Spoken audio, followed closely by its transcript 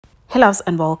Hello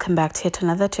and welcome back to yet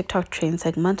another TikTok trend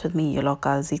segment with me,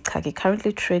 Yoloka Zikagi.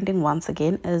 Currently trending once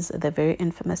again is the very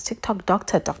infamous TikTok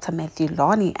doctor, Dr. Matthew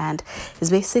Lani, and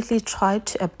he's basically tried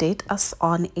to update us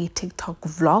on a TikTok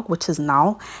vlog, which is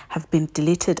now have been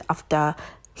deleted after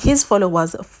his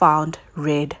followers found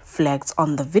red flags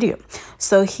on the video.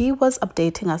 So he was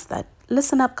updating us that,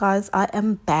 listen up guys, I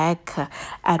am back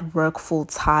at work full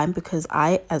time because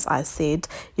as I said,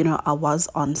 I was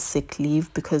on sick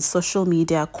leave because social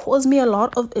media caused me a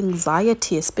lot of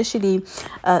anxiety, especially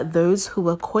those who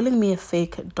were calling me a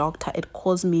fake doctor. It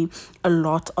caused me a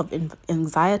lot of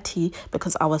anxiety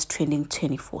because I was trending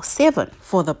 24/7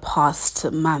 for the past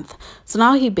month. So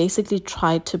now he basically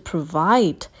tried to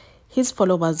provide his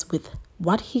followers with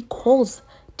what he calls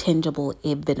tangible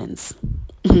evidence.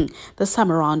 This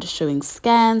time around showing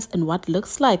scans and what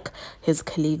looks like his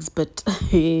colleagues, but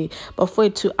for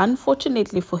it to,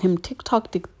 unfortunately for him,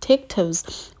 TikTok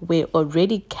detectives were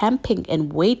already camping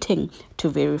and waiting to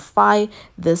verify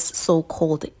this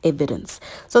so-called evidence.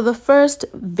 So the first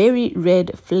very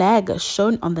red flag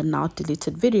shown on the now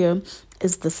deleted video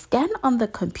is the scan on the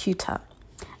computer.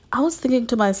 I was thinking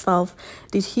to myself,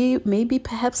 did he maybe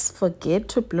perhaps forget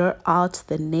to blur out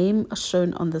the name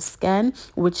shown on the scan,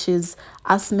 which is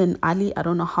Usman Ali? I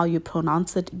don't know how you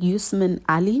pronounce it, Usman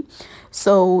Ali.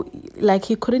 So like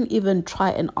he couldn't even try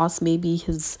and ask maybe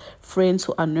his friends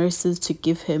who are nurses to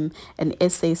give him an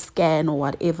essay scan or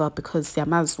whatever, because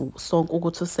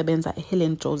sebenza at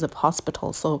Helen Joseph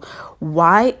Hospital. So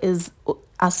why is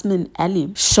Usman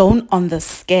Ali shown on the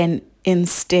scan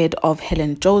instead of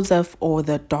Helen Joseph or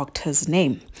the doctor's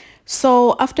name?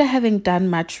 So after having done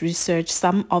much research,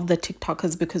 some of the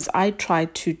TikTokers, because I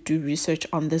tried to do research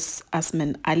on this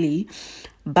Usman Ali,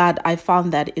 but I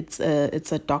found that it's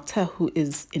a doctor who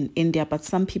is in India, but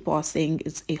some people are saying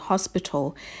it's a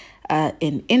hospital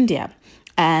in India.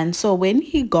 And so when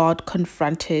he got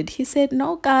confronted, he said,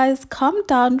 no guys, calm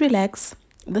down, relax.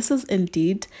 This is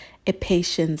indeed a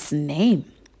patient's name,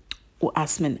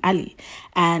 Usman Ali,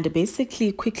 and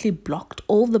basically quickly blocked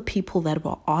all the people that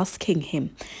were asking him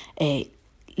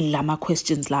lama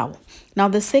questions lao. Now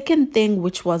the second thing,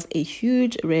 which was a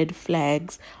huge red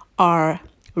flag, are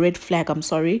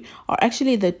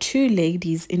actually the two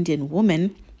ladies, Indian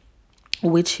women,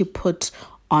 which he put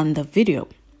on the video.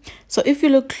 So if you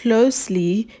look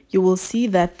closely, you will see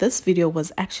that this video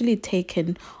was actually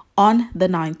taken on the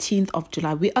 19th of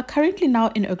July. We are currently now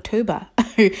in October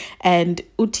and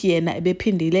Utiena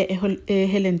Ebepindile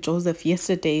Helen Joseph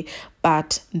yesterday,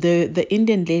 but the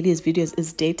Indian lady's videos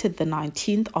is dated the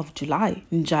 19th of July.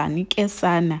 Njani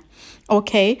kesana.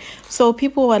 Okay, so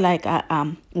people were like,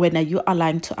 when are you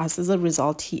lying to us? As a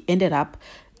result, he ended up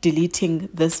deleting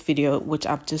this video, which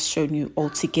I've just shown you all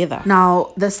together.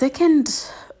 Now the second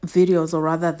videos, or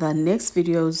rather the next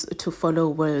videos to follow,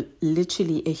 were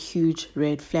literally a huge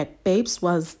red flag. Babes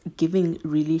was giving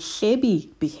really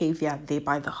shabby behavior there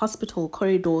by the hospital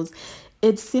corridors.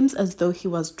 It seems as though he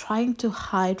was trying to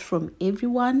hide from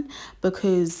everyone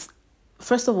because,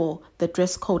 first of all, the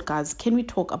dress code, guys. Can we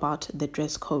talk about the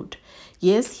dress code?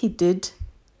 Yes, he did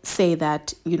say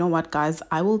that, you know what guys,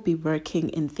 I will be working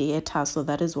in theater, so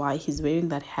that is why he's wearing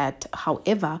that hat.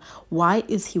 However, why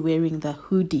is he wearing the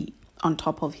hoodie on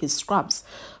top of his scrubs?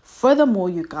 Furthermore,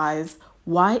 you guys,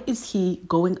 why is he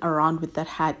going around with that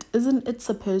hat? Isn't it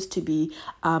supposed to be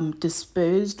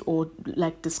disposed or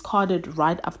like discarded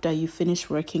right after you finish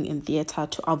working in theater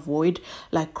to avoid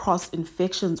like cross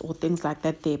infections or things like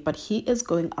that there? But he is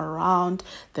going around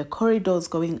the corridors,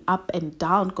 going up and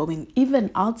down, going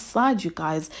even outside, you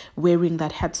guys, wearing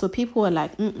that hat. So people were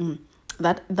like,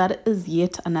 that is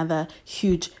yet another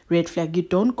huge red flag. You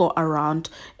don't go around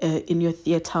in your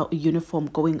theater uniform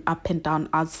going up and down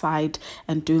outside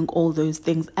and doing all those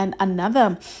things. And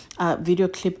another video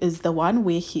clip is the one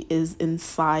where he is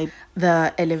inside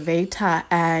the elevator,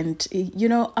 and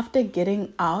after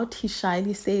getting out, he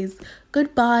shyly says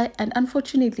goodbye, and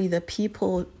unfortunately the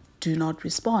people do not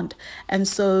respond. And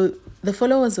so the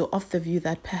followers are of the view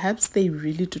that perhaps they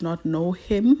really do not know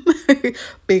him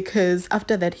because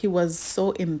after that he was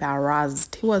so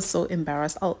embarrassed.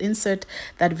 I'll insert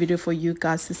that video for you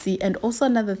guys to see. And also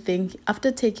another thing, after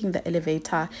taking the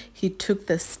elevator, he took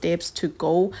the steps to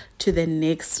go to the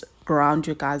next ground,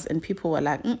 you guys, and people were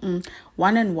like,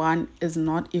 1 and 1 is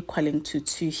not equaling to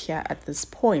 2 here at this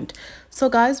point. So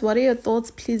guys, what are your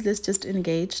thoughts? Please, let's just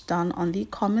engage down on the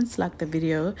comments, like the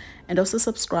video, and also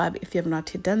subscribe if you have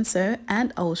not yet done so,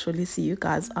 and I will surely see you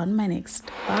guys on my next.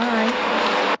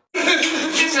 Bye.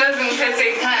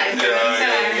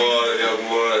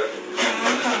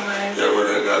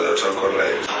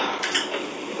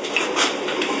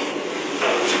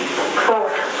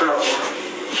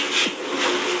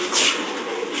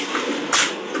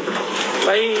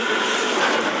 Bye.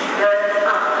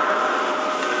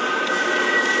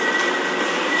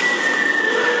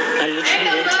 I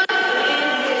literally went.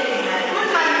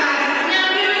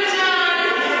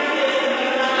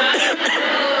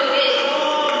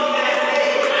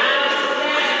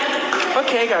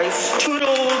 Okay, guys,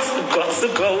 toodles, got to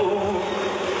go.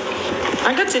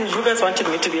 I'm getting you guys wanted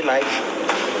me to be live.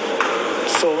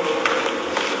 So,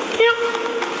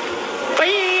 yeah.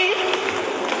 Bye.